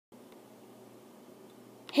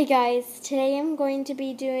Hey guys, today I'm going to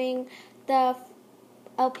be doing the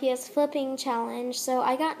LPS flipping challenge. So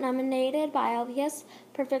I got nominated by LPS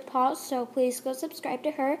Perfect Pause, so please go subscribe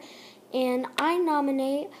to her. And I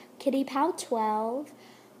nominate Kitty Pow 12,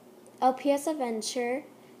 LPS Adventure,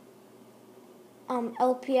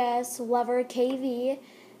 LPS Lover KV,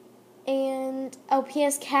 and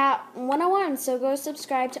LPS Cat 101. So go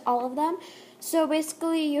subscribe to all of them. So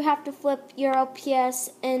basically you have to flip your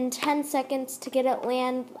LPS in 10 seconds to get it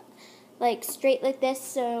land like straight like this.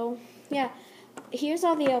 So yeah, here's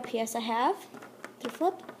all the LPS I have to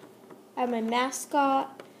flip. I have my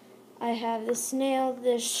mascot, I have the snail,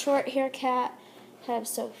 this short hair cat, I have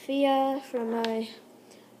Sophia from my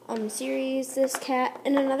series, this cat,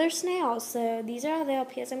 and another snail. So these are all the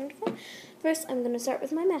LPS I'm going to flip. First, I'm going to start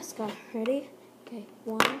with my mascot. Ready? Okay,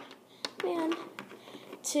 1, man,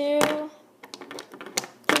 2,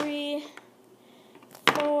 3,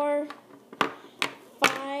 4,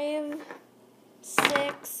 5,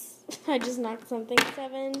 6, I just knocked something,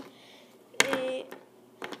 7, 8,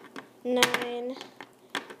 9,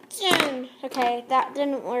 10. Okay, that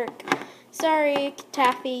didn't work. Sorry,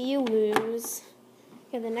 Taffy, you lose.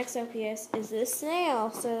 Okay, the next LPS is this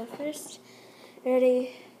snail. So first,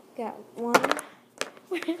 ready, got 1,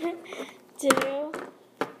 2,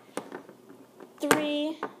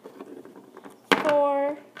 3,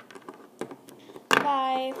 4,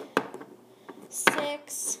 5,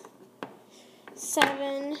 6,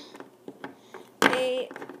 7,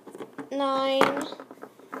 8, 9,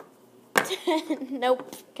 10.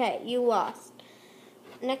 Nope. Okay, you lost.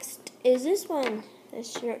 Next is this one.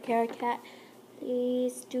 This short hair cat.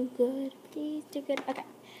 Please do good. Please do good. Okay.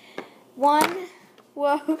 1,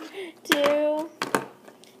 2,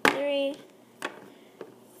 3,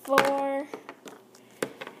 4,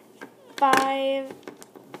 5,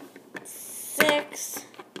 6,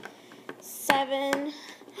 7, man,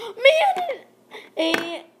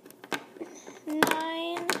 8,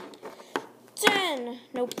 9, 10.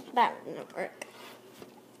 Nope, that didn't work.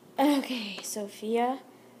 Okay, Sophia.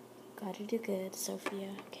 Gotta do good, Sophia.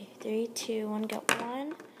 Okay, 3, 2, 1, go.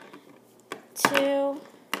 1, 2,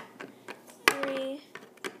 3,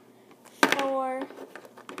 4,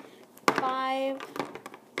 5,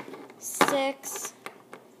 6,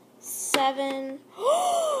 7.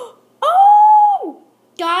 Oh!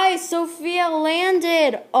 Guys, Sophia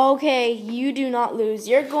landed. Okay, you do not lose.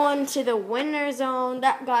 You're going to the winner zone.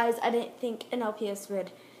 That, guys, I didn't think an LPS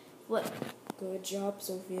would flip. Good job,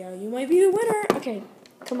 Sophia. You might be the winner. Okay,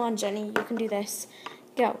 come on, Jenny. You can do this.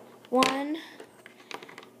 Go. 1,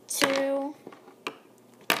 2,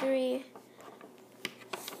 3,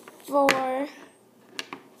 4,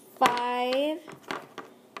 5,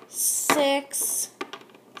 6,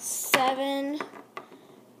 7,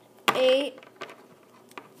 8,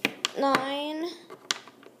 9,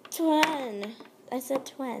 10. I said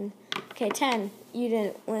 10. Okay, 10. You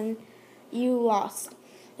didn't win. You lost.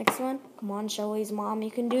 Next one. Come on, Shelly's mom.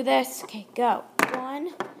 You can do this. Okay, go. 1,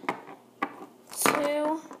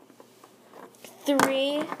 2,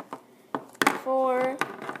 3, 4,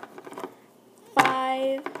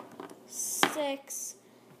 5, 6,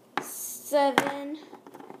 7,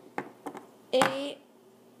 8,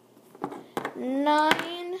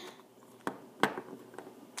 9,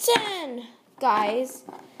 10. Guys,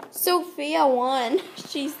 Sophia won.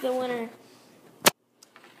 She's the winner.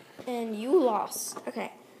 And you lost.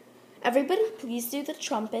 Okay. Everybody, please do the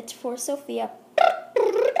trumpet for Sophia.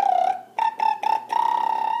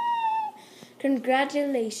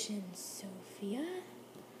 Congratulations, Sophia.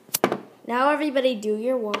 Now everybody do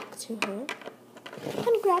your walk to her.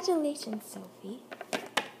 Congratulations, Sophie.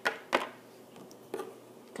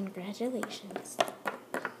 Congratulations.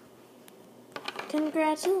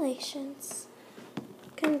 Congratulations.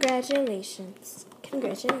 Congratulations.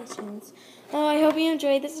 Congratulations. Oh, I hope you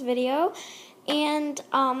enjoyed this video. And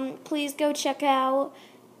please go check out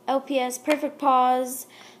LPS Perfect Pause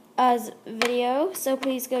video. So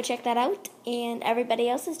please go check that out. And everybody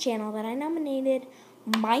else's channel that I nominated.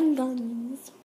 Mind Guns.